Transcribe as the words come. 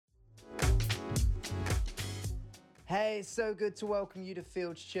Hey, it's so good to welcome you to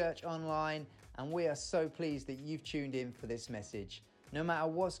Fields Church Online, and we are so pleased that you've tuned in for this message. No matter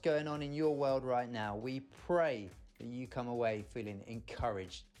what's going on in your world right now, we pray that you come away feeling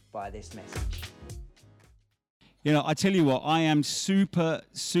encouraged by this message. You know, I tell you what, I am super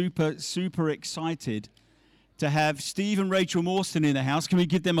excited to have Steve and Rachel Morstan in the house. Can we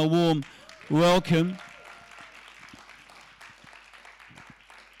give them a warm welcome?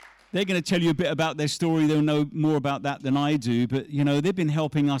 They're going to tell you a bit about their story. They'll know more about that than I do. But, you know, they've been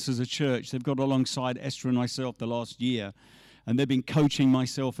helping us as a church. They've got alongside Esther and myself the last year. And they've been coaching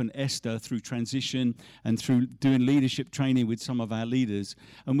myself and Esther through transition and through doing leadership training with some of our leaders.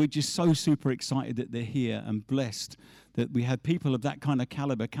 And we're just so super excited that they're here and blessed that we have people of that kind of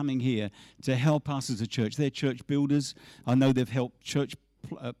caliber coming here to help us as a church. They're church builders. I know they've helped church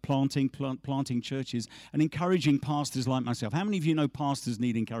planting churches and encouraging pastors like myself. How many of you know pastors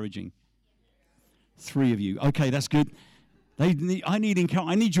need encouraging? 3 of you. Okay, that's good. I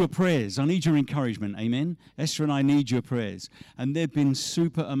need your prayers. I need your encouragement. Amen. Esther and I need your prayers. And they've been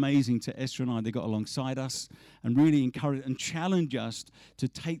super amazing to Esther and I. They got alongside us and really encourage and challenge us to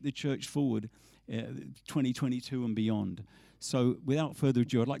take the church forward 2022 and beyond. So without further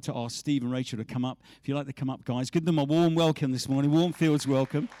ado, I'd like to ask Steve and Rachel to come up. If you'd like to come up, guys, give them a warm welcome this morning. Warm Fields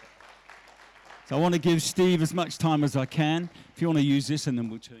welcome. So I want to give Steve as much time as I can. If you want to use this, and then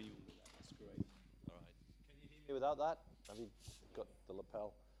we'll turn you on. That's great. All right. Can you hear me without that? Have you got the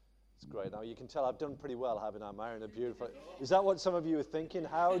lapel? It's great. Now you can tell I've done pretty well, haven't I? Marrying a beautiful... Is that what some of you are thinking?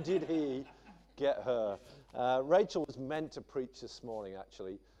 How did he get her? Rachel was meant to preach this morning,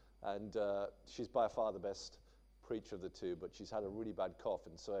 actually, and she's by far the best preacher of the two, but she's had a really bad cough,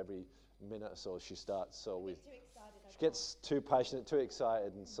 and so every minute or so she starts. So she gets too passionate, too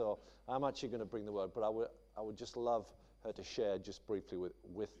excited, and so I'm actually going to bring the word, but I would just love her to share just briefly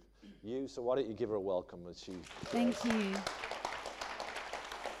with you. So why don't you give her a welcome as she... Thank you.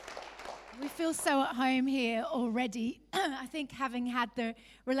 We feel so at home here already. I think having had the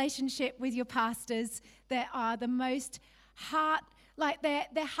relationship with your pastors that are the most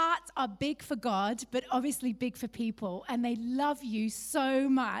their hearts are big for God, but obviously big for people, and they love you so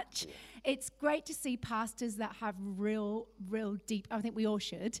much. Yeah. It's great to see pastors that have real deep, I think we all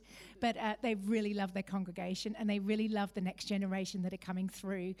should, but they really love their congregation, and they really love the next generation that are coming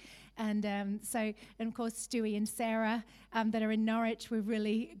through. And and of course, Stewie and Sarah that are in Norwich, we're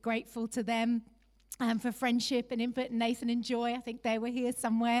really grateful to them. For friendship and input, and Nathan and Joy, I think they were here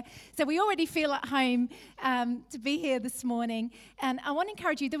somewhere. So we already feel at home to be here this morning. And I want to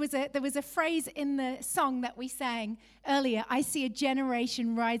encourage you, there was a phrase in the song that we sang earlier, I see a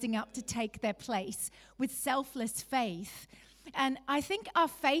generation rising up to take their place with selfless faith. And I think our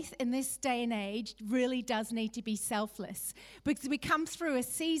faith in this day and age really does need to be selfless, because we come through a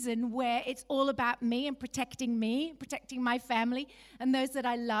season where it's all about me, protecting my family and those that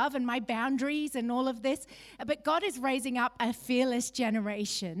I love, and my boundaries and all of this. But God is raising up a fearless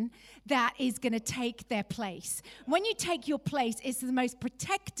generation that is going to take their place. When you take your place, it's the most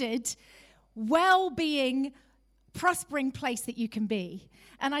protected, well-being, prospering place that you can be.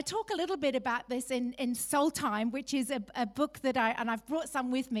 And I talk a little bit about this in Soul Time, which is a book that I've brought some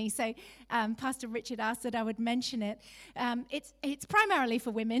with me. So Pastor Richard asked that I would mention it. It's primarily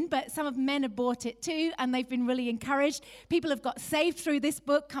for women, but some of men have bought it too, and they've been really encouraged. People have got saved through this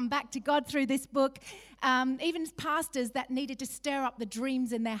book, come back to God through this book. Even pastors that needed to stir up the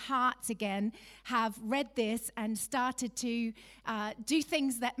dreams in their hearts again have read this and started to do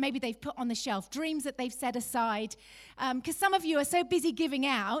things that maybe they've put on the shelf, dreams that they've set aside. Because some of you are so busy giving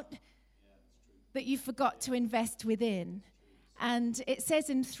out that you forgot to invest within. And it says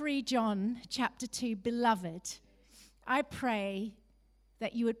in 3 John chapter 2, Beloved, I pray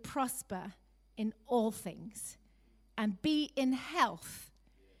that you would prosper in all things and be in health,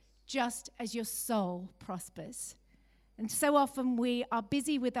 just as your soul prospers. And so often we are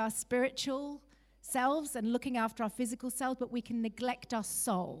busy with our spiritual selves and looking after our physical selves, but we can neglect our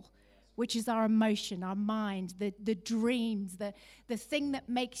soul, which is our emotion, our mind, the dreams, the thing that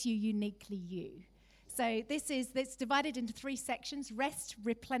makes you uniquely you. So it's divided into 3 sections: rest,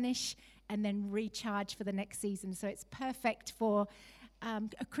 replenish, and then recharge for the next season. So it's perfect for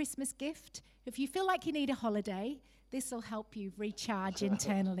a Christmas gift. If you feel like you need a holiday, this will help you recharge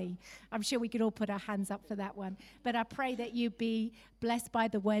internally. I'm sure we could all put our hands up for that one. But I pray that you be blessed by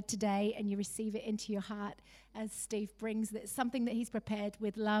the word today and you receive it into your heart as Steve brings something that he's prepared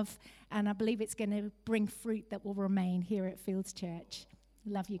with love. And I believe it's going to bring fruit that will remain here at Fields Church.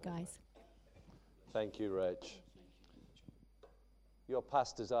 Love you guys. Thank you, Rach. Your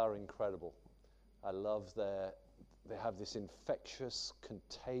pastors are incredible. I love they have this infectious,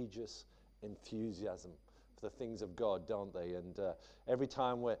 contagious enthusiasm for the things of God, don't they? And every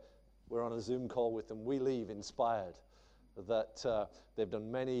time we're on a Zoom call with them, we leave inspired that they've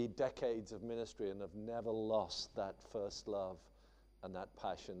done many decades of ministry and have never lost that first love and that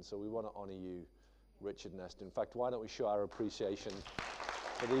passion. So we want to honor you, Richard and Esther. In fact, why don't we show our appreciation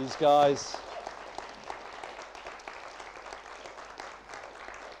for these guys?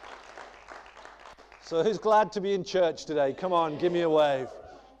 So who's glad to be in church today? Come on, give me a wave.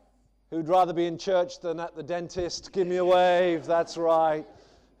 Who'd rather be in church than at the dentist? Give me a wave. That's right.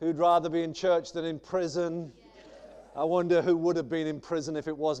 Who'd rather be in church than in prison? I wonder who would have been in prison if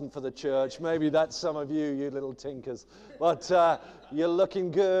it wasn't for the church. Maybe that's some of you, you little tinkers. But you're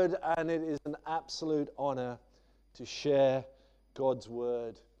looking good, and it is an absolute honor to share God's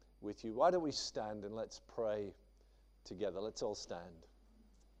word with you. Why don't we stand and let's pray together? Let's all stand.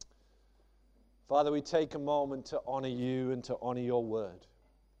 Father, we take a moment to honor you and to honor your word.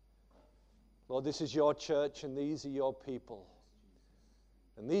 Lord, this is your church and these are your people.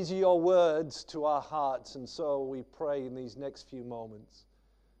 And these are your words to our hearts. And so we pray in these next few moments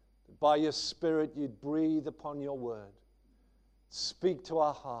that by your Spirit you'd breathe upon your word. Speak to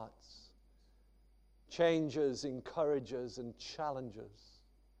our hearts. Change us, encourage us, and challenge us.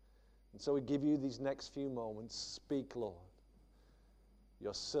 And so we give you these next few moments. Speak, Lord.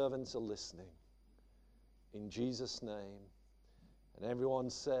 Your servants are listening. In Jesus' name. And everyone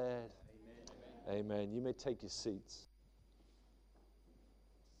said, Amen. Amen. You may take your seats.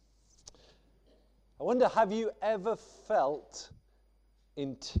 I wonder, have you ever felt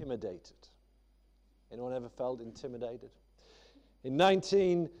intimidated? Anyone ever felt intimidated? In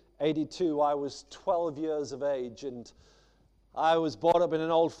 1982, I was 12 years of age, and I was brought up in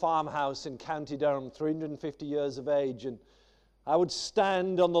an old farmhouse in County Durham, 350 years of age, and I would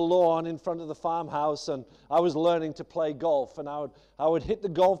stand on the lawn in front of the farmhouse, and I was learning to play golf, and I would hit the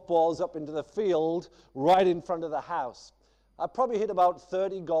golf balls up into the field right in front of the house. I probably hit about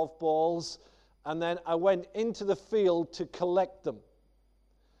 30 golf balls, and then I went into the field to collect them.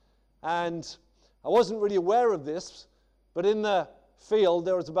 And I wasn't really aware of this, but in the field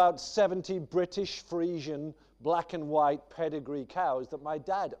there was about 70 British Friesian black and white pedigree cows that my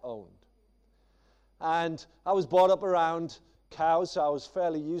dad owned. And I was brought up around cows, so I was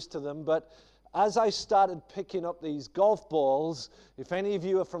fairly used to them. But as I started picking up these golf balls, if any of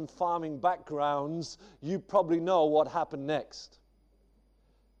you are from farming backgrounds, you probably know what happened next.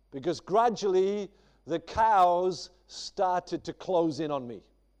 Because gradually, the cows started to close in on me.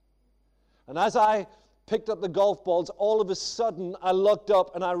 And as I picked up the golf balls, all of a sudden, I looked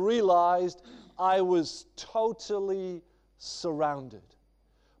up and I realized I was totally surrounded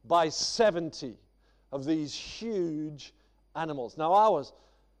by 70 of these huge animals. Now, I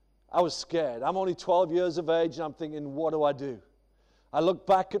was scared. I'm only 12 years of age, and I'm thinking, what do I do? I looked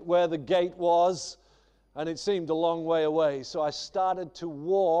back at where the gate was, and it seemed a long way away. So I started to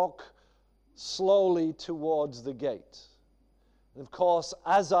walk slowly towards the gate. And of course,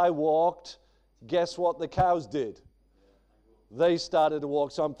 as I walked, guess what the cows did? They started to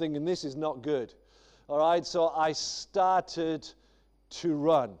walk. So I'm thinking, this is not good. All right, so I started to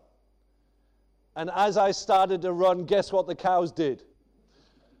run. And as I started to run, guess what the cows did?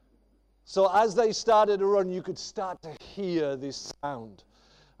 So as they started to run, you could start to hear this sound.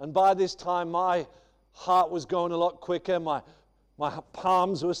 And by this time, my heart was going a lot quicker. My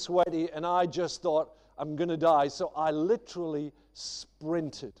palms were sweaty, and I just thought, I'm going to die. So I literally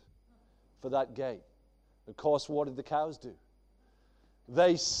sprinted for that gate. Of course, what did the cows do?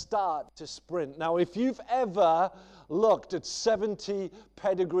 They start to sprint. Now, if you've ever looked at 70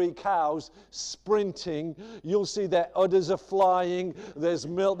 pedigree cows sprinting, you'll see their udders are flying, there's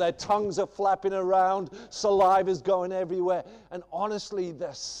milk, their tongues are flapping around, saliva's going everywhere. And honestly,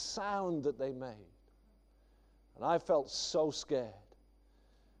 the sound that they made. And I felt so scared.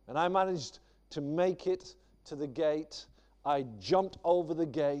 And I managed to make it to the gate. I jumped over the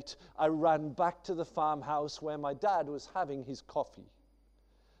gate. I ran back to the farmhouse where my dad was having his coffee.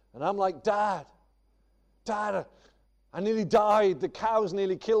 And I'm like, Dad, I nearly died. The cows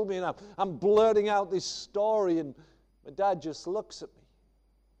nearly killed me. And I'm blurting out this story. And my dad just looks at me.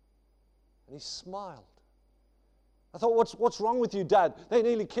 And he smiled. I thought, what's wrong with you, Dad? They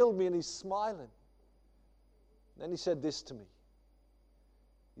nearly killed me. And he's smiling. And then he said this to me.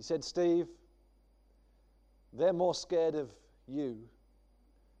 He said, Steve, they're more scared of you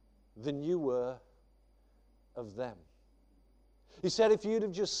than you were of them. He said if you'd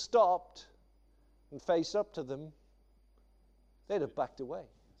have just stopped and faced up to them, they'd have backed away.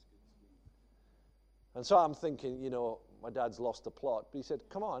 And so I'm thinking, my dad's lost the plot. But he said,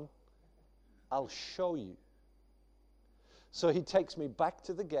 come on, I'll show you. So he takes me back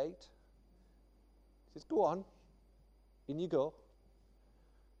to the gate. He says, go on, in you go.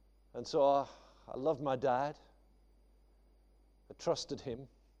 And so I loved my dad. I trusted him.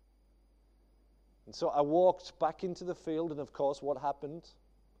 And so I walked back into the field, and of course, what happened?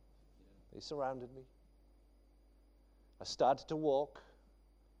 They surrounded me. I started to walk.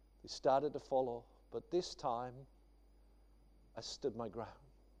 They started to follow. But this time, I stood my ground.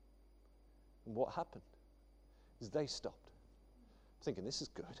 And what happened is they stopped. I'm thinking, this is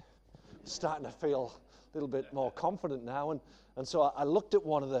good. I'm starting to feel a little bit more confident now. And so I looked at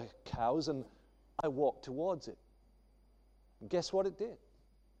one of the cows, and I walked towards it. And guess what it did?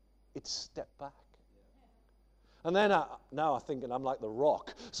 It stepped back. And then now I'm thinking I'm like the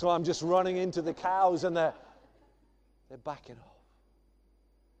Rock. So I'm just running into the cows, and they're backing off.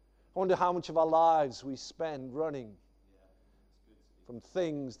 I wonder how much of our lives we spend running from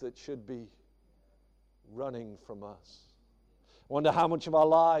things that should be running from us. I wonder how much of our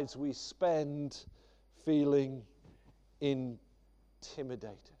lives we spend feeling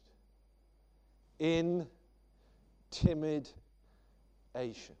intimidated. Intimidation.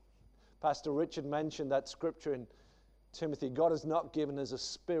 Pastor Richard mentioned that scripture in Timothy. God has not given us a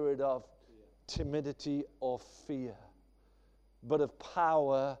spirit of timidity or fear, but of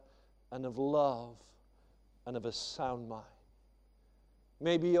power and of love and of a sound mind.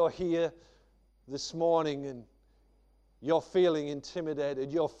 Maybe you're here this morning and you're feeling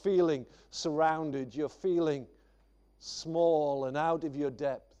intimidated, you're feeling surrounded, you're feeling small and out of your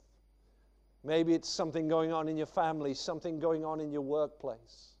depth. Maybe it's something going on in your family, something going on in your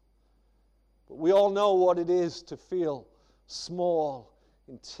workplace. But we all know what it is to feel small,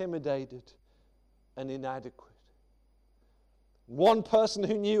 intimidated, and inadequate. One person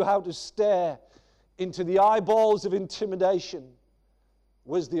who knew how to stare into the eyeballs of intimidation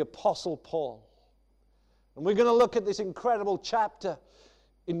was the Apostle Paul. And we're going to look at this incredible chapter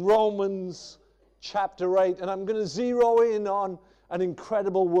in Romans chapter 8, and I'm going to zero in on an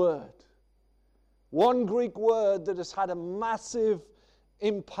incredible word. One Greek word that has had a massive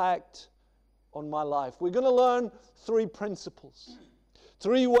impact on my life. We're going to learn 3 principles,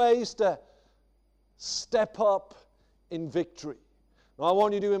 3 ways to step up in victory. Now, I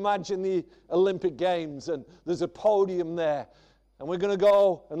want you to imagine the Olympic Games, and there's a podium there. And we're going to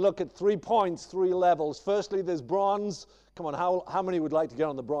go and look at 3 points, 3 levels. Firstly, there's bronze. Come on, how many would like to get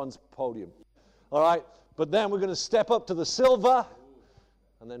on the bronze podium? All right, but then we're going to step up to the silver.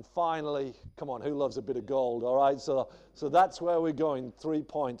 And then finally, come on, who loves a bit of gold? All right, so that's where we're going, 3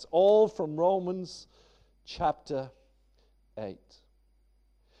 points. All from Romans chapter 8.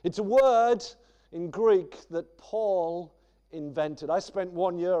 It's a word in Greek that Paul invented. I spent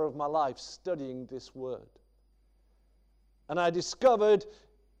 1 year of my life studying this word. And I discovered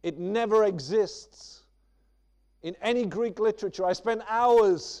it never exists in any Greek literature. I spent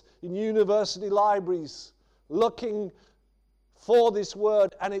hours in university libraries looking for this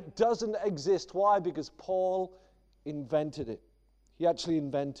word, and it doesn't exist. Why? Because Paul invented it. He actually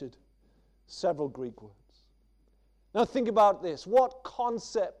invented several Greek words. Now think about this. What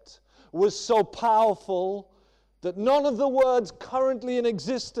concept was so powerful that none of the words currently in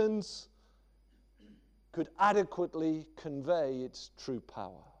existence could adequately convey its true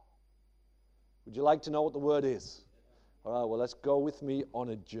power? Would you like to know what the word is? All right, well, let's go with me on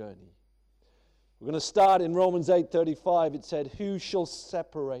a journey. We're going to start in Romans 8:35. It said, "Who shall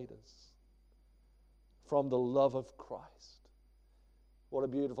separate us from the love of Christ?" What a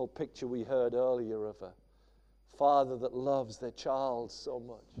beautiful picture we heard earlier of a father that loves their child so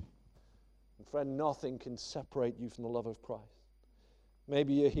much. And friend, nothing can separate you from the love of Christ.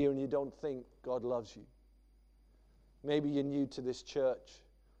 Maybe you're here and you don't think God loves you. Maybe you're new to this church.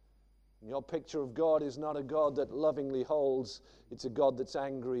 Your picture of God is not a God that lovingly holds. It's a God that's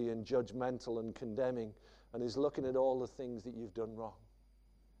angry and judgmental and condemning and is looking at all the things that you've done wrong.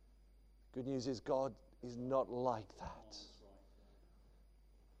 Good news is God is not like that.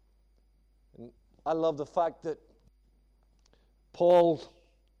 And I love the fact that Paul,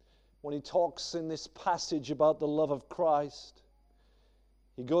 when he talks in this passage about the love of Christ,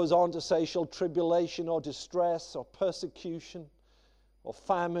 he goes on to say, shall tribulation or distress or persecution or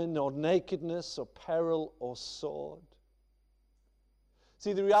famine, or nakedness, or peril, or sword.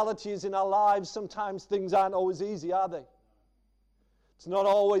 See, the reality is in our lives, sometimes things aren't always easy, are they? It's not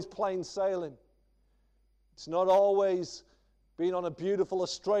always plain sailing. It's not always being on a beautiful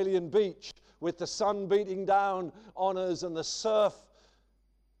Australian beach with the sun beating down on us and the surf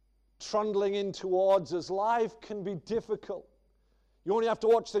trundling in towards us. Life can be difficult. You only have to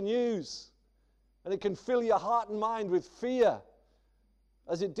watch the news, and it can fill your heart and mind with fear,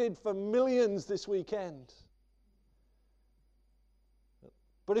 as it did for millions this weekend.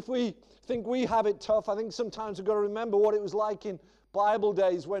 But if we think we have it tough, I think sometimes we've got to remember what it was like in Bible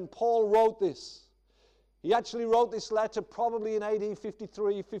days when Paul wrote this. He actually wrote this letter probably in AD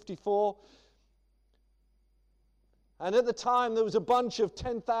 53, 54. And at the time, there was a bunch of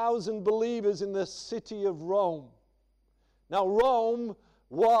 10,000 believers in the city of Rome. Now, Rome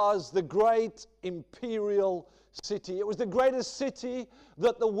was the great imperial city. It was the greatest city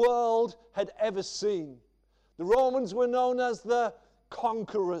that the world had ever seen. The Romans were known as the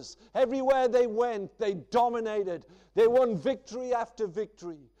conquerors. Everywhere they went, they dominated. They won victory after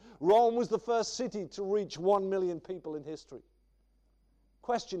victory. Rome was the first city to reach 1 million people in history.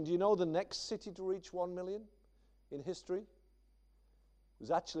 Question, do you know the next city to reach 1 million in history? It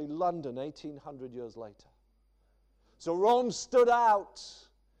was actually London 1800 years later. So Rome stood out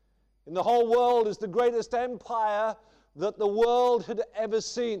in the whole world as the greatest empire that the world had ever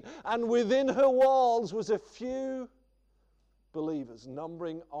seen. And within her walls was a few believers,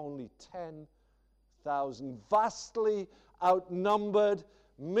 numbering only 10,000, vastly outnumbered,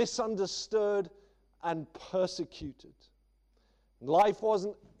 misunderstood, and persecuted. Life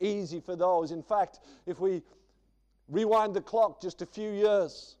wasn't easy for those. In fact, if we rewind the clock just a few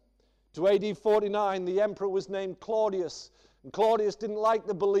years to AD 49, the emperor was named Claudius. And Claudius didn't like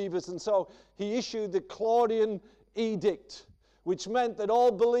the believers, and so he issued the Claudian edict, which meant that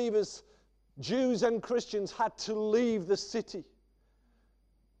all believers, Jews and Christians, had to leave the city.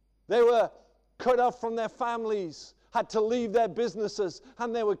 They were cut off from their families, had to leave their businesses,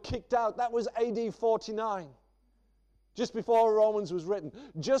 and they were kicked out. That was AD 49, just before Romans was written.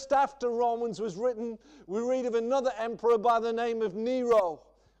 Just after Romans was written, we read of another emperor by the name of Nero,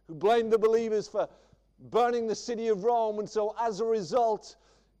 who blamed the believers for burning the city of Rome. And so as a result,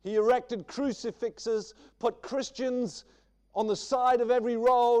 he erected crucifixes, put Christians on the side of every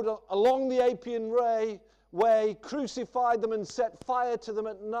road along the Appian Way, crucified them and set fire to them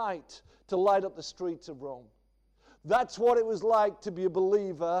at night to light up the streets of Rome. That's what it was like to be a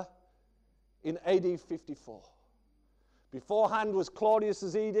believer in AD 54. Beforehand was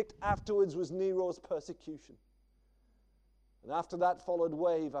Claudius's edict, afterwards was Nero's persecution. And after that followed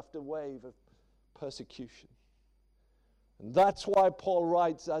wave after wave of persecution. And that's why Paul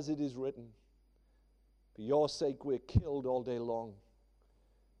writes, as it is written, for your sake we're killed all day long.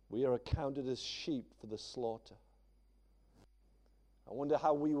 We are accounted as sheep for the slaughter. I wonder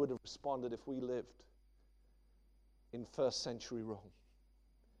how we would have responded if we lived in first century Rome.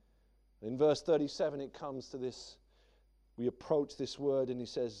 In verse 37 it comes to this. We approach this word and he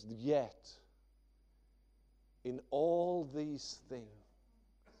says, yet in all these things.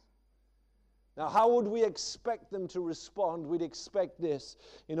 Now, how would we expect them to respond? We'd expect this.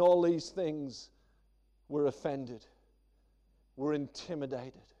 In all these things, we're offended. We're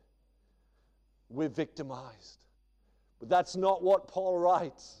intimidated. We're victimized. But that's not what Paul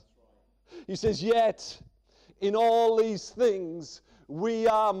writes. He says, yet in all these things, we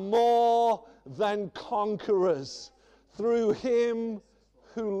are more than conquerors through him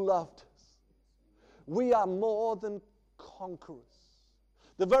who loved us. We are more than conquerors.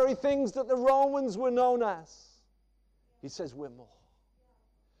 The very things that the Romans were known as. He says we're more.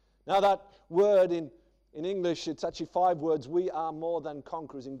 Now that word in English, it's actually 5 words. We are more than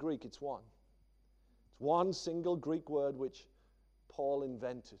conquerors. In Greek, it's one. It's one single Greek word which Paul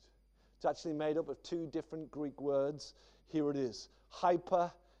invented. It's actually made up of 2 different Greek words. Here it is.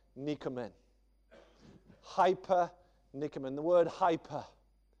 Hyper-nikomen. Hyper-nikomen. The word hyper.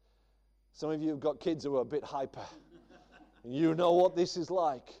 Some of you have got kids who are a bit hyper. You know what this is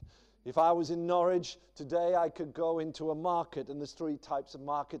like. If I was in Norwich today, I could go into a market, and there's 3 types of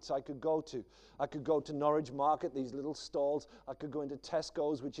markets I could go to. I could go to Norwich Market, these little stalls. I could go into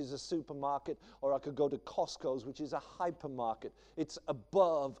Tesco's, which is a supermarket, or I could go to Costco's, which is a hypermarket. It's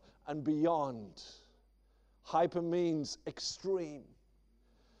above and beyond. Hyper means extreme.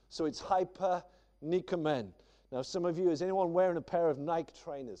 So it's hyper-nikomen. Now, some of you, is anyone wearing a pair of Nike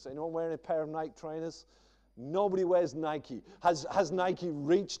trainers? Anyone wearing a pair of Nike trainers? Nobody wears Nike. Has Nike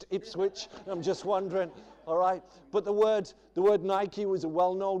reached Ipswich? I'm just wondering. All right. But the word Nike was a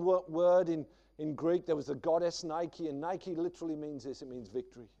well-known word in Greek. There was a goddess Nike, and Nike literally means this. It means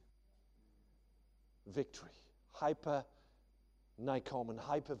victory. Victory. Hyper-nikomen,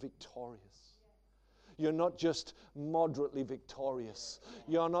 hyper-victorious. You're not just moderately victorious.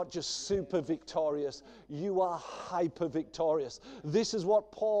 You're not just super victorious. You are hyper-victorious. This is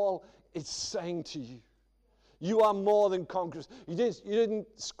what Paul is saying to you. You are more than conquerors. You didn't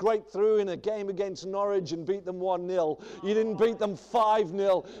scrape through in a game against Norwich and beat them 1-0. You didn't beat them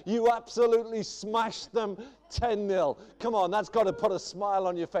 5-0. You absolutely smashed them 10-0. Come on, that's got to put a smile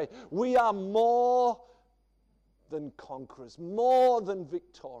on your face. We are more than conquerors, more than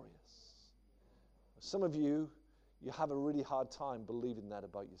victorious. Some of you have a really hard time believing that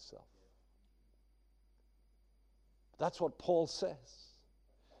about yourself. That's what Paul says.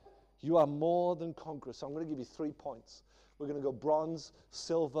 You are more than conquerors. So I'm going to give you 3 points. We're going to go bronze,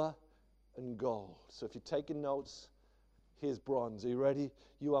 silver, and gold. So if you're taking notes, here's bronze. Are you ready?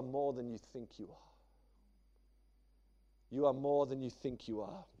 You are more than you think you are. You are more than you think you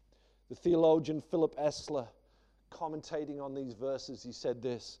are. The theologian Philip Esler, commentating on these verses, he said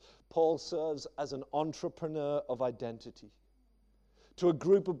this: Paul serves as an entrepreneur of identity to a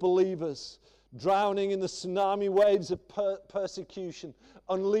group of believers drowning in the tsunami waves of persecution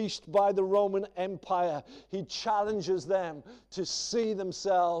unleashed by the Roman Empire. He challenges them to see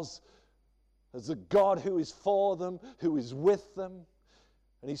themselves as a God who is for them, who is with them.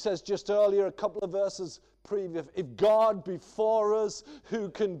 And he says just earlier, a couple of verses previous, if God be for us, who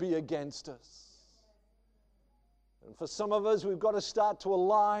can be against us? And for some of us, we've got to start to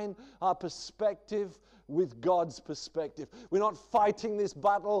align our perspective with God's perspective. We're not fighting this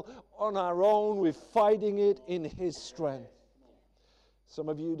battle on our own. We're fighting it in His strength. Some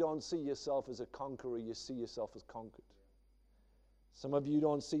of you don't see yourself as a conqueror. You see yourself as conquered. Some of you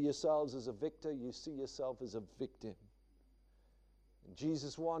don't see yourselves as a victor. You see yourself as a victim. And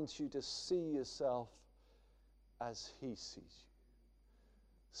Jesus wants you to see yourself as He sees you.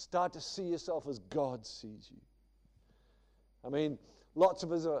 Start to see yourself as God sees you. I mean, lots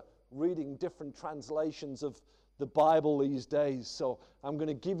of us are reading different translations of the Bible these days. So I'm going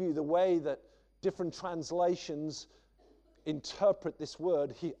to give you the way that different translations interpret this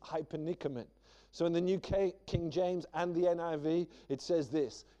word, hypernikomon. So in the New King James and the NIV, it says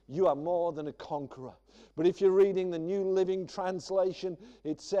this: you are more than a conqueror. But if you're reading the New Living Translation,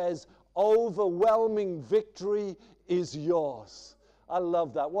 it says, overwhelming victory is yours. I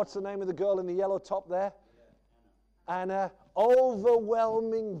love that. What's the name of the girl in the yellow top there? Anna.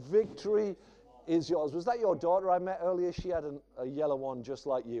 Overwhelming victory is yours. Was that your daughter I met earlier? She had a yellow one just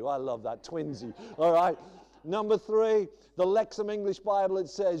like you. I love that. Twinsy. All right. Number 3, the Lexham English Bible, it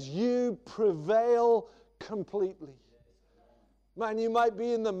says, you prevail completely. Man, you might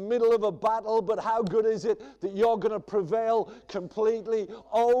be in the middle of a battle, but how good is it that you're going to prevail completely?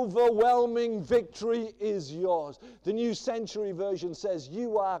 Overwhelming victory is yours. The New Century Version says,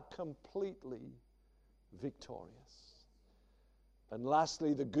 you are completely victorious. And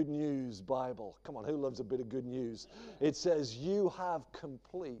lastly, the Good News Bible. Come on, who loves a bit of good news? It says, you have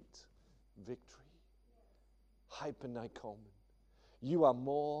complete victory. Hypernikomon. You are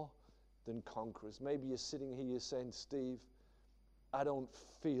more than conquerors. Maybe you're sitting here, you're saying, Steve, I don't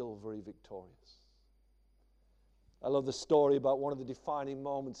feel very victorious. I love the story about one of the defining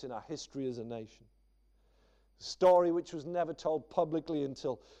moments in our history as a nation. A story which was never told publicly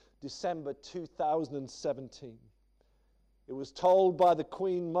until December 2017. It was told by the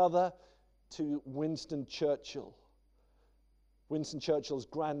Queen Mother to Winston Churchill. Winston Churchill's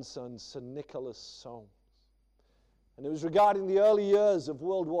grandson, Sir Nicholas Soames. And it was regarding the early years of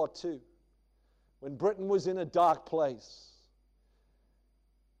World War II, when Britain was in a dark place.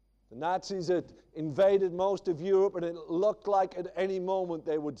 The Nazis had invaded most of Europe, and it looked like at any moment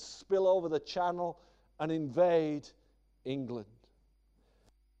they would spill over the Channel and invade England.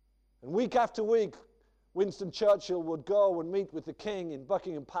 And week after week, Winston Churchill would go and meet with the King in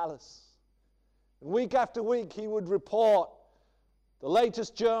Buckingham Palace. And week after week, he would report the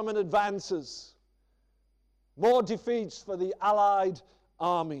latest German advances, more defeats for the Allied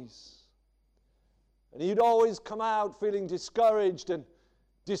armies. And he'd always come out feeling discouraged and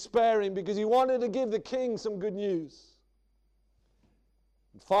despairing because he wanted to give the King some good news.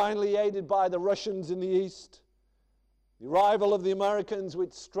 And finally, aided by the Russians in the east, the arrival of the Americans,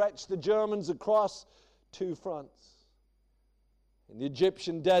 which stretched the Germans across 2 fronts. In the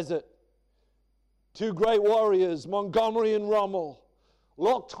Egyptian desert, 2 great warriors, Montgomery and Rommel,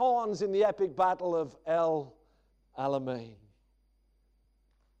 locked horns in the epic battle of El Alamein.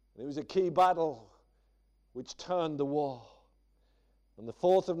 It was a key battle which turned the war. On the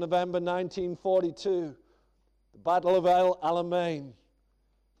 4th of November 1942, the Battle of El Alamein,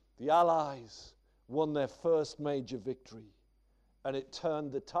 the Allies won their first major victory, and it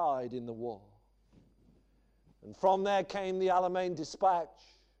turned the tide in the war. And from there came the Alamein Dispatch.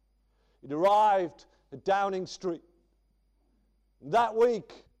 It arrived at Downing Street. And that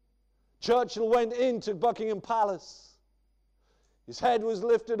week, Churchill went into Buckingham Palace. His head was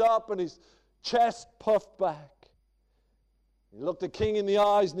lifted up and his chest puffed back. He looked the King in the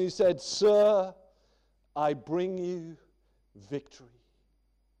eyes and he said, "Sir, I bring you victory."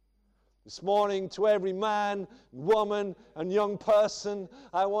 This morning, to every man, woman, and young person,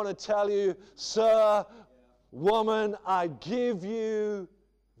 I want to tell you, sir, Woman, I give you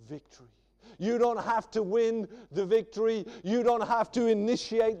victory. You don't have to win the victory. You don't have to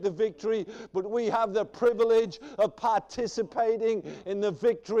initiate the victory. But we have the privilege of participating in the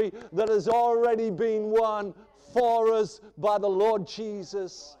victory that has already been won for us by the Lord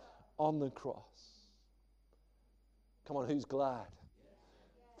Jesus on the cross. Come on, who's glad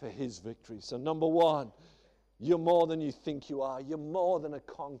for his victory? So number one, you're more than you think you are. You're more than a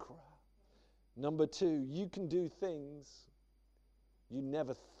conqueror. Number two, you can do things you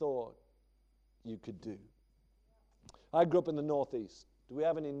never thought you could do. I grew up in the Northeast. Do we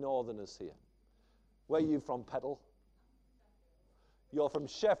have any Northerners here? Where are you from, Petal? You're from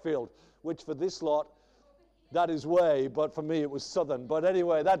Sheffield, which for this lot, that is way, but for me it was Southern. But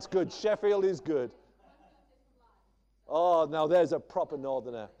anyway, that's good. Sheffield is good. Oh, now there's a proper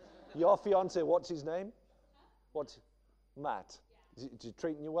Northerner. Your fiancé, what's his name? What's Matt? Is he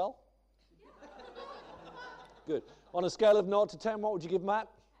treating you well? Good. On a scale of 0 to 10, what would you give Matt?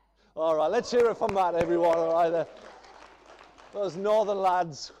 All right, let's hear it from Matt, everyone. All right, those northern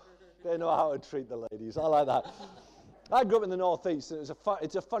lads, they know how to treat the ladies. I like that. I grew up in the Northeast, and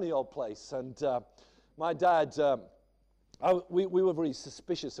it's a funny old place. And my dad, we were very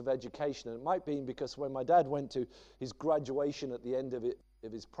suspicious of education, and it might be because when my dad went to his graduation at the end of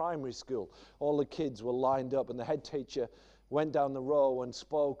his primary school, all the kids were lined up, and the head teacher went down the row and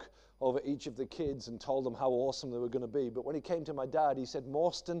spoke over each of the kids and told them how awesome they were going to be. But when he came to my dad, he said,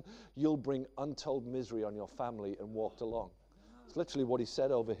 "Morstan, you'll bring untold misery on your family," and walked along. It's literally what he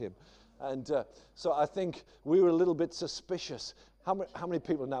said over him. And so I think we were a little bit suspicious. How many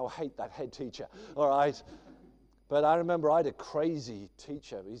people now hate that head teacher? All right. But I remember I had a crazy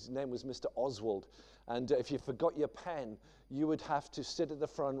teacher. His name was Mr. Oswald. And if you forgot your pen, you would have to sit at the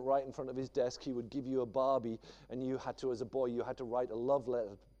front, right in front of his desk. He would give you a Barbie, and you had to, as a boy, you had to write a love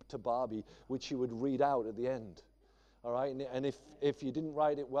letter to Barbie, which he would read out at the end. All right, and if you didn't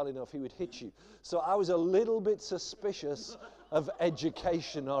write it well enough, he would hit you. So I was a little bit suspicious of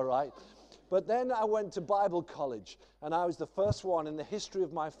education, all right. But then I went to Bible college, and I was the first one in the history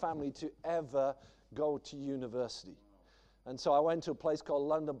of my family to ever go to university. And so I went to a place called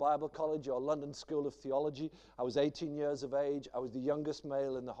London Bible College, or London School of Theology. I was 18 years of age. I was the youngest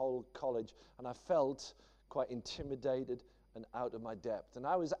male in the whole college, and I felt quite intimidated and out of my depth. And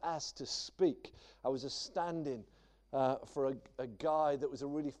I was asked to speak. I was a stand-in for a guy that was a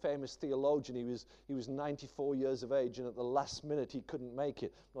really famous theologian. He was 94 years of age, and at the last minute he couldn't make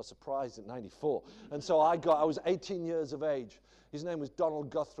it. I'm not surprised at 94. And so I was 18 years of age. His name was Donald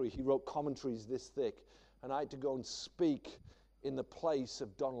Guthrie. He wrote commentaries this thick, and I had to go and speak in the place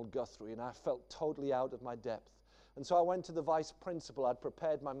of Donald Guthrie, and I felt totally out of my depth. And so I went to the vice principal. I'd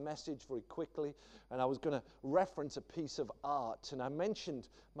prepared my message very quickly, and I was going to reference a piece of art. And I mentioned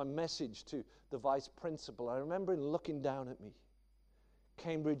my message to the vice principal. I remember him looking down at me,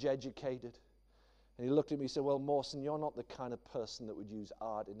 Cambridge educated. And he looked at me and said, "Well, Mawson, you're not the kind of person that would use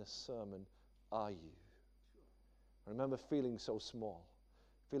art in a sermon, are you?" I remember feeling so small,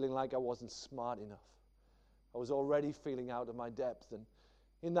 feeling like I wasn't smart enough. I was already feeling out of my depth, and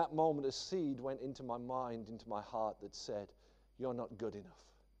in that moment, a seed went into my mind, into my heart that said, "You're not good enough."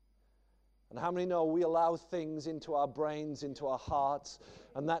 And how many know we allow things into our brains, into our hearts,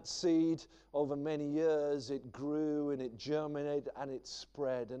 and that seed, over many years, it grew and it germinated and it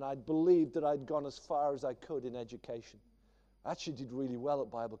spread. And I believed that I'd gone as far as I could in education. I actually did really well at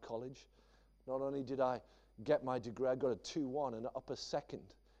Bible college. Not only did I get my degree, I got a 2-1 and an upper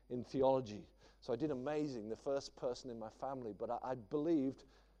second in theology. So I did amazing, the first person in my family, but I believed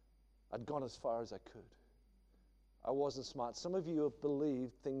I'd gone as far as I could. I wasn't smart. Some of you have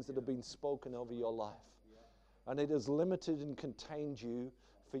believed things that have been spoken over your life, and it has limited and contained you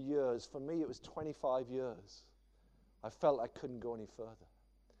for years. For me, it was 25 years. I felt I couldn't go any further.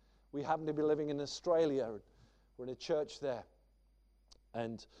 We happened to be living in Australia. We're in a church there,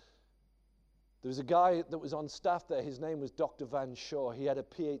 and there was a guy that was on staff there. His name was Dr. Van Shaw. He had a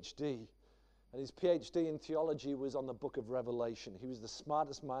PhD. And his PhD in theology was on the book of Revelation. He was the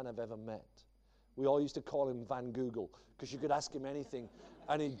smartest man I've ever met. We all used to call him Van Google, because you could ask him anything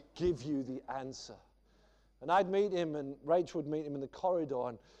and he'd give you the answer. And I'd meet him, and Rachel would meet him in the corridor,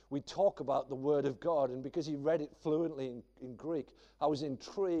 and we'd talk about the Word of God. And because he read it fluently in Greek, I was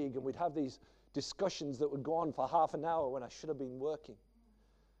intrigued, and we'd have these discussions that would go on for half an hour when I should have been working.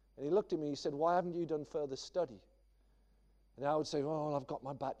 And he looked at me, he said, "Why haven't you done further study?" And I would say, "Oh, I've got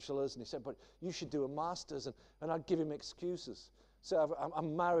my bachelor's." And he said, "But you should do a master's." And I'd give him excuses. So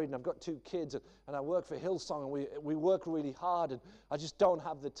I'm married, and I've got 2 kids, and I work for Hillsong, and we work really hard, and I just don't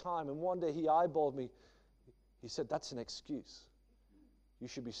have the time. And one day he eyeballed me. He said, "That's an excuse. You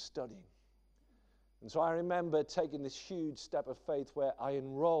should be studying." And so I remember taking this huge step of faith where I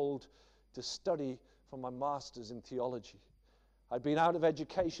enrolled to study for my master's in theology. I'd been out of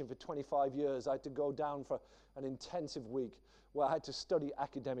education for 25 years. I had to go down for an intensive week where I had to study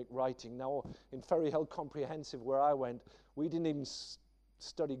academic writing. Now, in Ferry Hill Comprehensive, where I went, we didn't even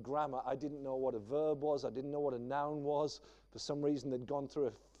study grammar. I didn't know what a verb was. I didn't know what a noun was. For some reason, they'd gone through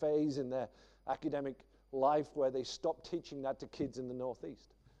a phase in their academic life where they stopped teaching that to kids in the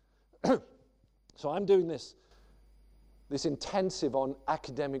Northeast. So I'm doing this intensive on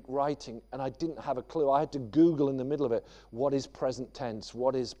academic writing, and I didn't have a clue. I had to Google in the middle of it, what is present tense?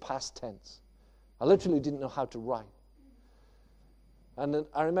 What is past tense? I literally didn't know how to write. And then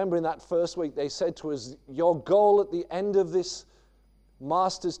I remember in that first week, they said to us, your goal at the end of this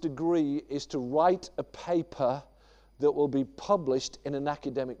master's degree is to write a paper that will be published in an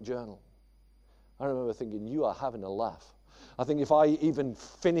academic journal. I remember thinking, you are having a laugh. I think if I even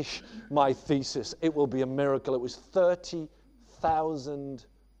finish my thesis, it will be a miracle. It was 30,000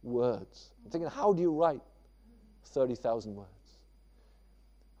 words. I'm thinking, how do you write 30,000 words?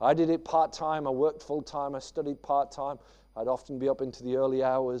 I did it part-time. I worked full-time. I studied part-time. I'd often be up into the early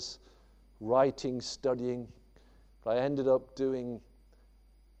hours, writing, studying. But I ended up doing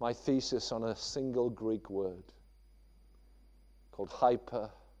my thesis on a single Greek word called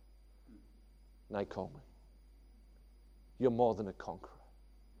hypernikomai. You're more than a conqueror.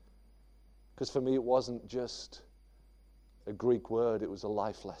 Because for me, it wasn't just a Greek word, it was a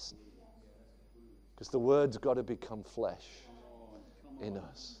life lesson. Because the word's got to become flesh in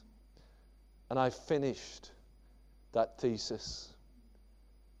us. And I finished that thesis.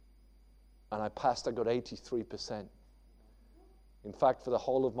 And I passed, I got 83%. In fact, for the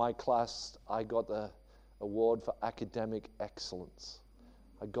whole of my class, I got the award for academic excellence.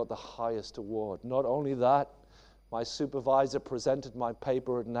 I got the highest award. Not only that, my supervisor presented my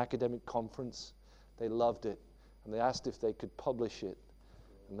paper at an academic conference. They loved it, and they asked if they could publish it.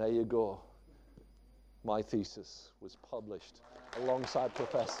 And there you go. My thesis was published alongside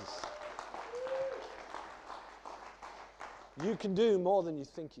professors. You can do more than you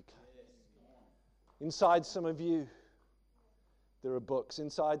think you can. Inside some of you, there are books.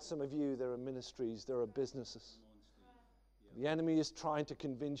 Inside some of you, there are ministries, there are businesses. The enemy is trying to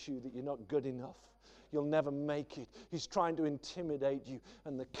convince you that you're not good enough. You'll never make it. He's trying to intimidate you,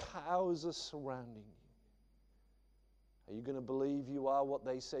 and the cows are surrounding you. Are you going to believe you are what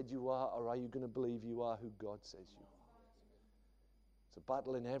they said you are, or are you going to believe you are who God says you are? It's a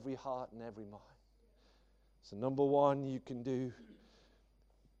battle in every heart and every mind. So number one, you can do.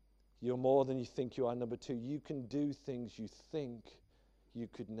 You're more than you think you are. Number two, you can do things you think you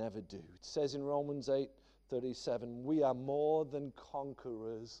could never do. It says in Romans 8:37, we are more than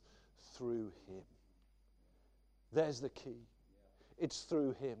conquerors through Him. There's the key. It's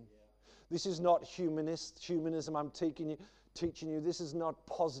through Him. This is not humanism I'm teaching you. This is not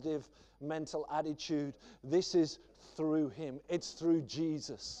positive mental attitude. This is through Him. It's through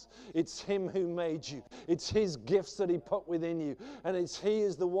Jesus. It's Him who made you. It's His gifts that He put within you. And He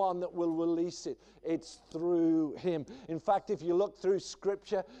is the one that will release it. It's through Him. In fact, if you look through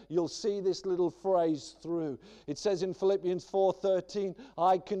Scripture, you'll see this little phrase, through. It says in Philippians 4:13,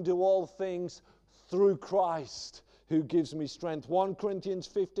 I can do all things through Christ who gives me strength. 1 Corinthians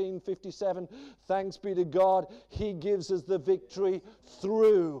 15:57, thanks be to God, He gives us the victory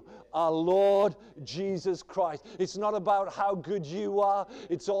through our Lord Jesus Christ. It's not about how good you are,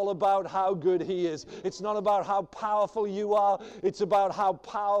 it's all about how good He is. It's not about how powerful you are, it's about how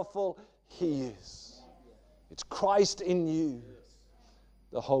powerful He is. It's Christ in you,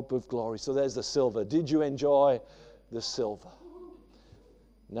 the hope of glory. So there's the silver. Did you enjoy the silver?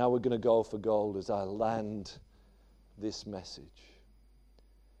 Now we're going to go for gold as I land this message.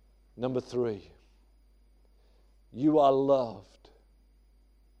 Number 3, you are loved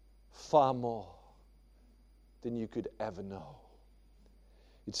far more than you could ever know.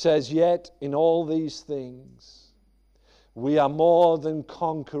 It says, yet in all these things, we are more than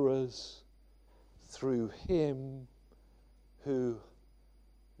conquerors through Him who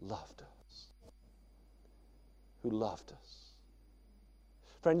loved us. Who loved us.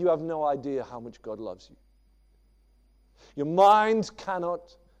 Friend, you have no idea how much God loves you. Your mind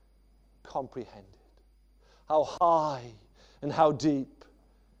cannot comprehend it. How high and how deep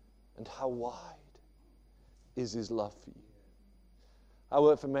and how wide is His love for you. I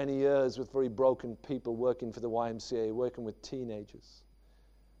worked for many years with very broken people, working for the YMCA, working with teenagers.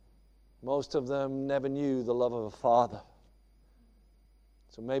 Most of them never knew the love of a father.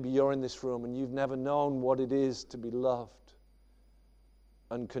 So maybe you're in this room and you've never known what it is to be loved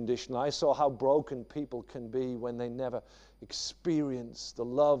unconditionally. I saw how broken people can be when they never experience the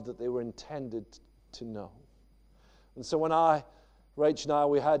love that they were intended to know. And so when Rach and I,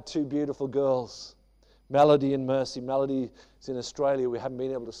 we had two beautiful girls, Melody and Mercy. Melody is in Australia. We haven't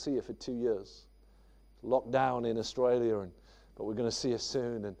been able to see her for 2 years. Locked down in Australia, but we're going to see her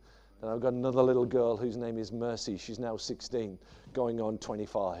soon. And I've got another little girl whose name is Mercy. She's now 16, going on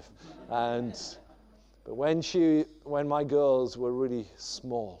 25. But when my girls were really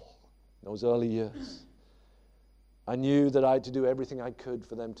small, those early years, I knew that I had to do everything I could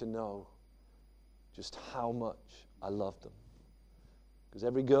for them to know just how much I loved them. Because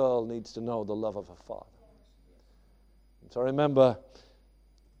every girl needs to know the love of her father. And so I remember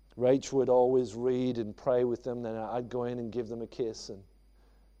Rach would always read and pray with them, then I'd go in and give them a kiss, and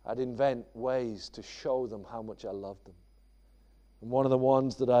I'd invent ways to show them how much I loved them. And one of the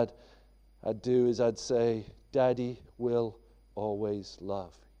ones that I'd do is I'd say, Daddy will always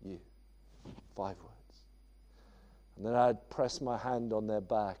love you. 5 words. And then I'd press my hand on their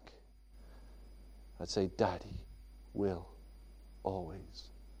back. I'd say, Daddy will always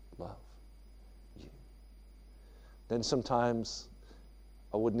love you. Then sometimes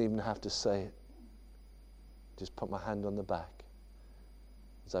I wouldn't even have to say it. Just put my hand on the back.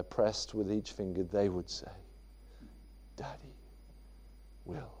 As I pressed with each finger, they would say, Daddy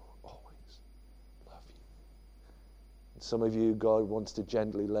will always love you. And some of you, God wants to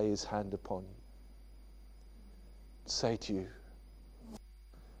gently lay his hand upon you. Say to you,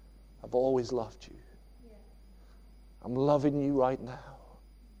 I've always loved you. I'm loving you right now.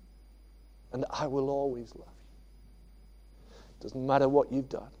 And I will always love you. Doesn't matter what you've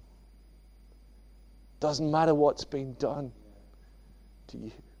done. Doesn't matter what's been done to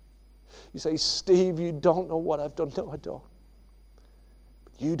you. You say, Steve, you don't know what I've done. No, I don't.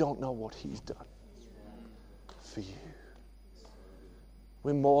 But you don't know what he's done for you.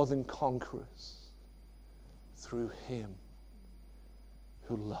 We're more than conquerors through him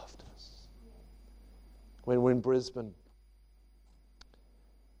who loved us. When we're in Brisbane,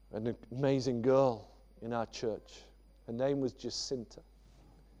 an amazing girl in our church, her name was Jacinta.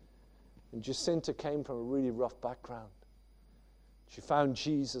 And Jacinta came from a really rough background. She found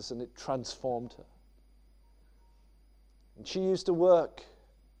Jesus and it transformed her. And she used to work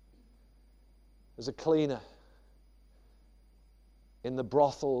as a cleaner in the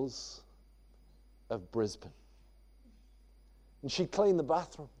brothels of Brisbane. And she cleaned the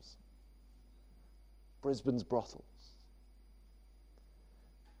bathrooms. Brisbane's brothels.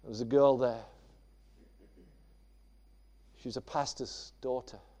 There was a girl there. She was a pastor's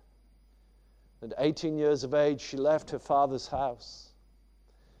daughter. At 18 years of age, she left her father's house.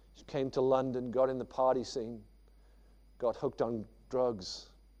 She came to London, got in the party scene, got hooked on drugs,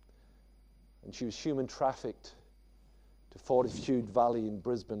 and she was human trafficked to Fortitude Valley in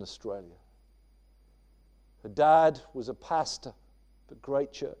Brisbane, Australia. Her dad was a pastor of a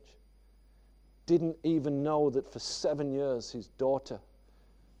great church. Didn't even know that for 7 years his daughter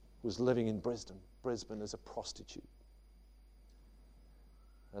was living in Brisbane as a prostitute.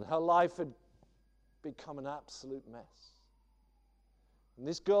 And her life had become an absolute mess. And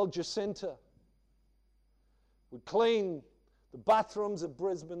this girl, Jacinta, would clean the bathrooms of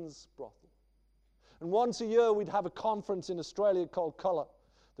Brisbane's brothel. And once a year we'd have a conference in Australia called Colour,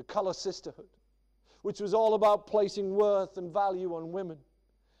 the Colour Sisterhood, which was all about placing worth and value on women.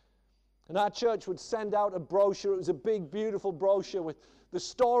 And our church would send out a brochure. It was a big, beautiful brochure with the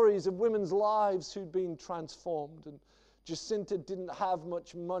stories of women's lives who'd been transformed. And Jacinta didn't have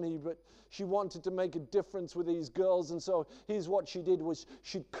much money, but she wanted to make a difference with these girls. And so here's what she did was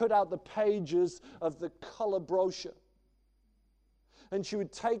she'd cut out the pages of the Colour brochure. And she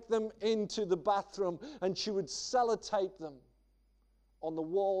would take them into the bathroom and she would sellotape them on the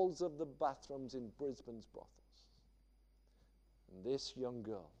walls of the bathrooms in Brisbane's brothels. And this young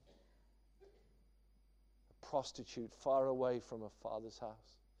girl, a prostitute far away from her father's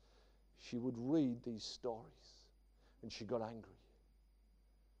house, she would read these stories and she got angry.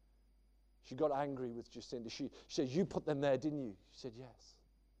 She got angry with Jacinta. She said, you put them there, didn't you? She said, yes.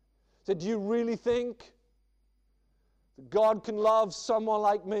 She said, do you really think that God can love someone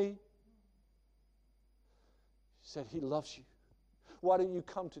like me? She said, he loves you. Why don't you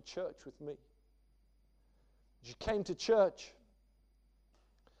come to church with me? She came to church.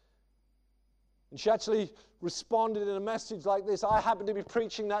 And she actually responded in a message like this. I happened to be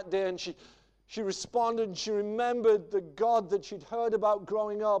preaching that day, and she responded, and she remembered the God that she'd heard about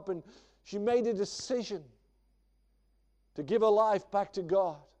growing up, and she made a decision to give her life back to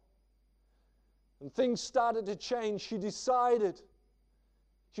God. And things started to change. She decided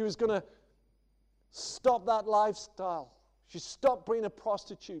she was going to stop that lifestyle. She stopped being a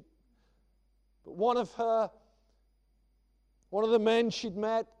prostitute. But one of the men she'd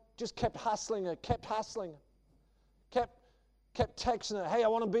met just kept hassling her, kept texting her, hey, I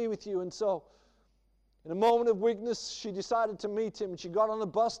want to be with you. And so in a moment of weakness, she decided to meet him. She got on a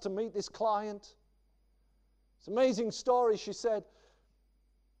bus to meet this client. It's an amazing story. She said,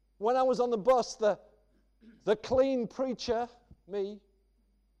 when I was on the bus, the clean preacher, me,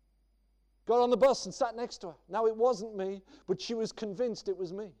 got on the bus and sat next to her. Now, it wasn't me, but she was convinced it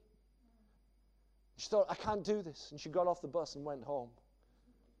was me. She thought, I can't do this. And she got off the bus and went home.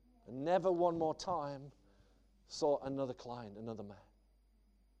 And never one more time saw another client, another man.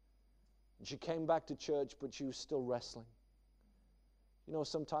 And she came back to church, but she was still wrestling. You know,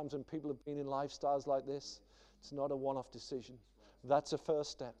 sometimes when people have been in lifestyles like this, it's not a one-off decision. That's a first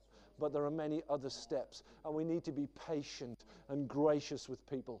step. But there are many other steps. And we need to be patient and gracious with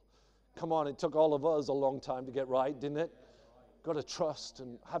people. Come on, it took all of us a long time to get right, didn't it? Got to trust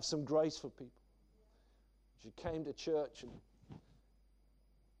and have some grace for people. She came to church, and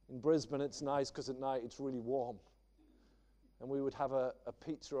in Brisbane it's nice because at night it's really warm. And we would have a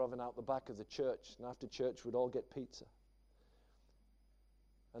pizza oven out the back of the church, and after church we'd all get pizza.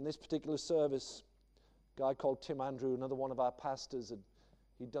 And this particular service, a guy called Tim Andrew, another one of our pastors,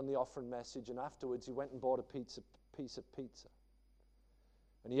 he'd done the offering message, and afterwards he went and bought a piece of pizza.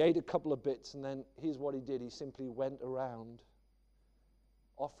 And he ate a couple of bits, and then here's what he did. He simply went around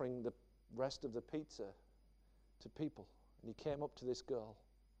offering the rest of the pizza to people. And he came up to this girl,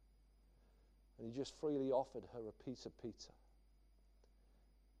 and he just freely offered her a piece of pizza.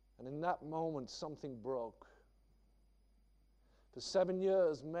 And in that moment, something broke. For 7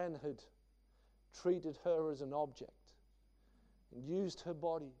 years, men had treated her as an object and used her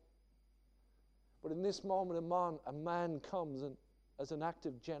body. But in this moment, a man comes and, as an act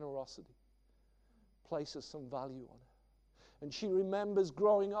of generosity, places some value on her. And she remembers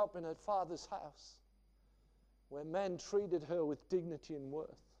growing up in her father's house, where men treated her with dignity and worth.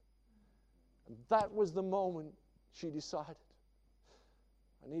 And that was the moment she decided,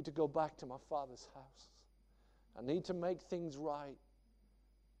 I need to go back to my father's house. I need to make things right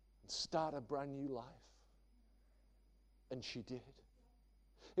and start a brand new life. And she did.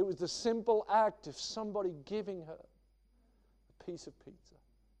 It was the simple act of somebody giving her a piece of pizza.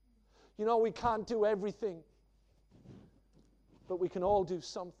 You know, we can't do everything, but we can all do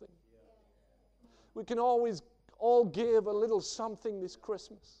something. We can always all give a little something this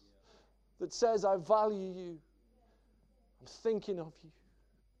Christmas that says, I value you. I'm thinking of you.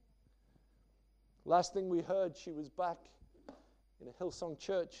 Last thing we heard, she was back in a Hillsong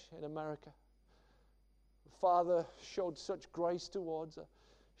church in America. Her father showed such grace towards her.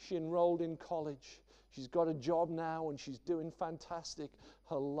 She enrolled in college. She's got a job now and she's doing fantastic.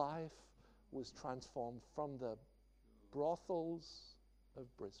 Her life was transformed from the brothels of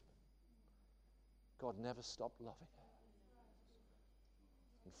Brisbane. God never stopped loving her.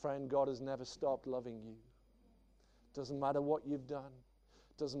 And friend, God has never stopped loving you. Doesn't matter what you've done.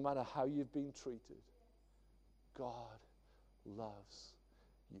 Doesn't matter how you've been treated. God loves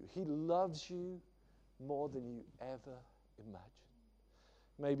you. He loves you more than you ever imagined.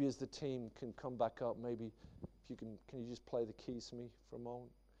 Maybe as the team can come back up, maybe if you can you just play the keys for me for a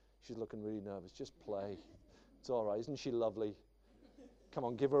moment? She's looking really nervous. Just play. It's all right. Isn't she lovely? Come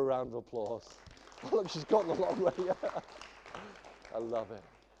on, give her a round of applause. Oh, look, she's got the long way. I love it.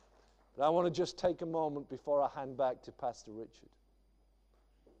 But I want to just take a moment before I hand back to Pastor Richard.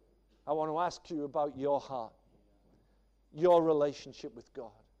 I want to ask you about your heart, your relationship with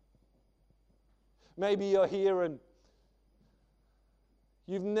God. Maybe you're here and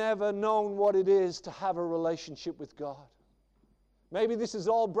you've never known what it is to have a relationship with God. Maybe this is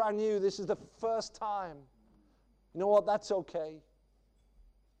all brand new. This is the first time. You know what? That's okay.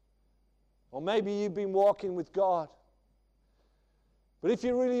 Or maybe you've been walking with God. But if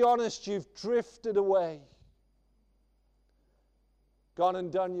you're really honest, you've drifted away. Gone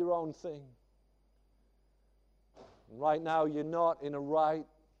and done your own thing. And right now, you're not in a right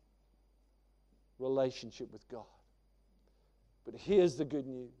relationship with God. But here's the good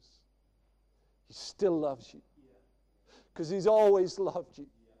news. He still loves you. Because He's always loved you.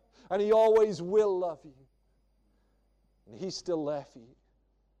 And He always will love you. And He's still there for you.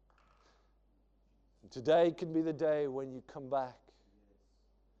 And today can be the day when you come back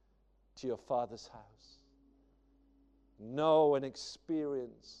to your Father's house. Know and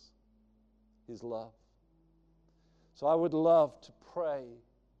experience His love. So I would love to pray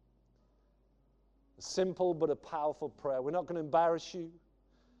a simple but a powerful prayer. We're not going to embarrass you.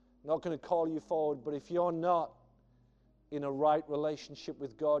 We're not going to call you forward. But if you're not in a right relationship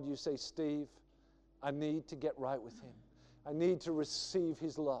with God, you say, Steve, I need to get right with Him. I need to receive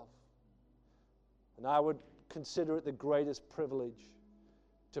His love. And I would consider it the greatest privilege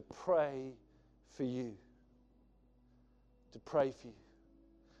to pray for you. To pray for you.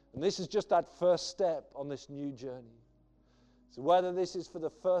 And this is just that first step on this new journey. So whether this is for the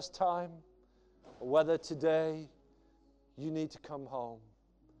first time or whether today you need to come home,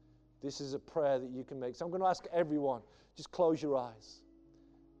 this is a prayer that you can make. So I'm going to ask everyone, just close your eyes.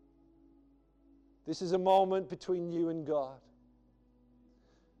 This is a moment between you and God.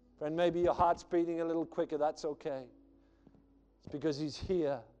 Friend, maybe your heart's beating a little quicker. That's okay. It's because He's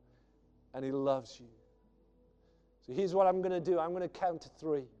here and He loves you. So here's what I'm going to do. I'm going to count to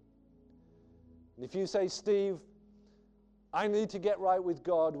 3. And if you say, Steve, I need to get right with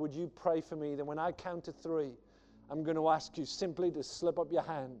God, would you pray for me? Then when I count to 3, I'm going to ask you simply to slip up your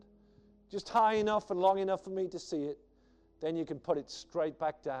hand. Just high enough and long enough for me to see it. Then you can put it straight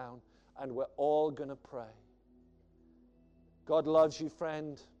back down, and we're all going to pray. God loves you,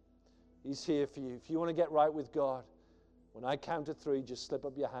 friend. He's here for you. If you want to get right with God, when I count to 3, just slip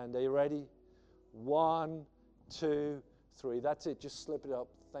up your hand. Are you ready? 1, 2, 3. That's it. Just slip it up.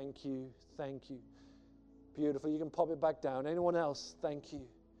 Thank you. Thank you. Beautiful. You can pop it back down. Anyone else? Thank you.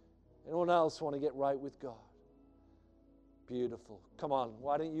 Anyone else want to get right with God? Beautiful. Come on.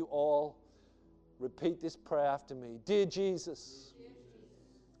 Why don't you all repeat this prayer after me? Dear Jesus,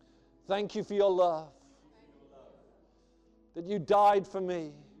 thank you for your love. That you died for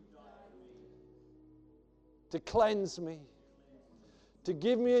me. To cleanse me. To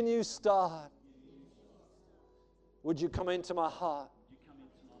give me a new start. Would you come into my heart?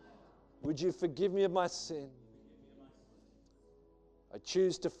 Would you forgive me of my sin? I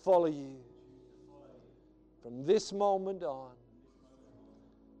choose to follow you from this moment on.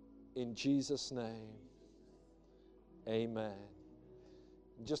 In Jesus' name, amen.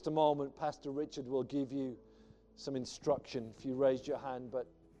 In just a moment, Pastor Richard will give you some instruction if you raised your hand, but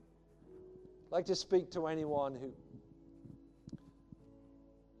I'd like to speak to anyone who,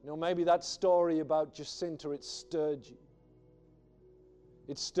 maybe that story about Jacinta, it stirred you.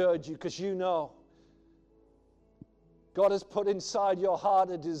 It stirred you because you know God has put inside your heart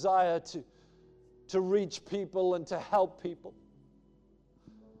a desire to reach people and to help people.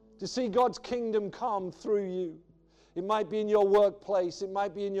 To see God's kingdom come through you. It might be in your workplace, it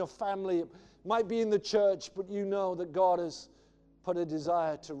might be in your family, it might be in the church, but you know that God has put a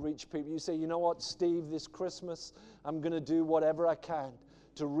desire to reach people. You say, you know what, Steve, this Christmas, I'm going to do whatever I can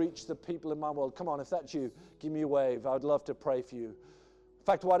to reach the people in my world. Come on, if that's you, give me a wave. I would love to pray for you. In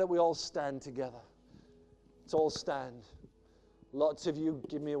fact, why don't we all stand together? Let's all stand. Lots of you,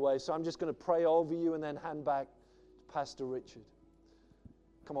 give me a wave. So I'm just going to pray over you and then hand back to Pastor Richard.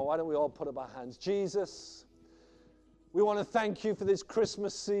 Come on, why don't we all put up our hands? Jesus, we want to thank you for this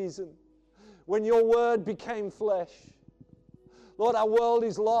Christmas season when your word became flesh. Lord, our world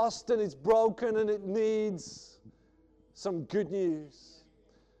is lost and it's broken and it needs some good news.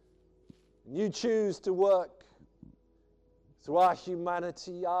 And you choose to work through our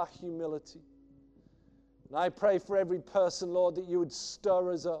humanity, our humility. And I pray for every person, Lord, that you would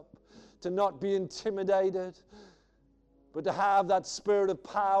stir us up to not be intimidated, but to have that spirit of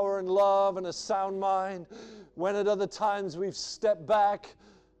power and love and a sound mind. When at other times we've stepped back,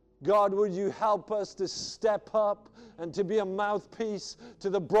 God, would you help us to step up and to be a mouthpiece to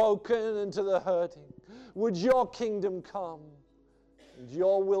the broken and to the hurting? Would your kingdom come and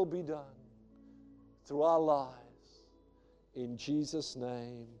your will be done through our lives? In Jesus'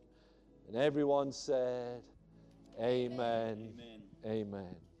 name. And everyone said, amen. Amen.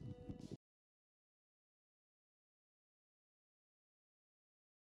 Amen.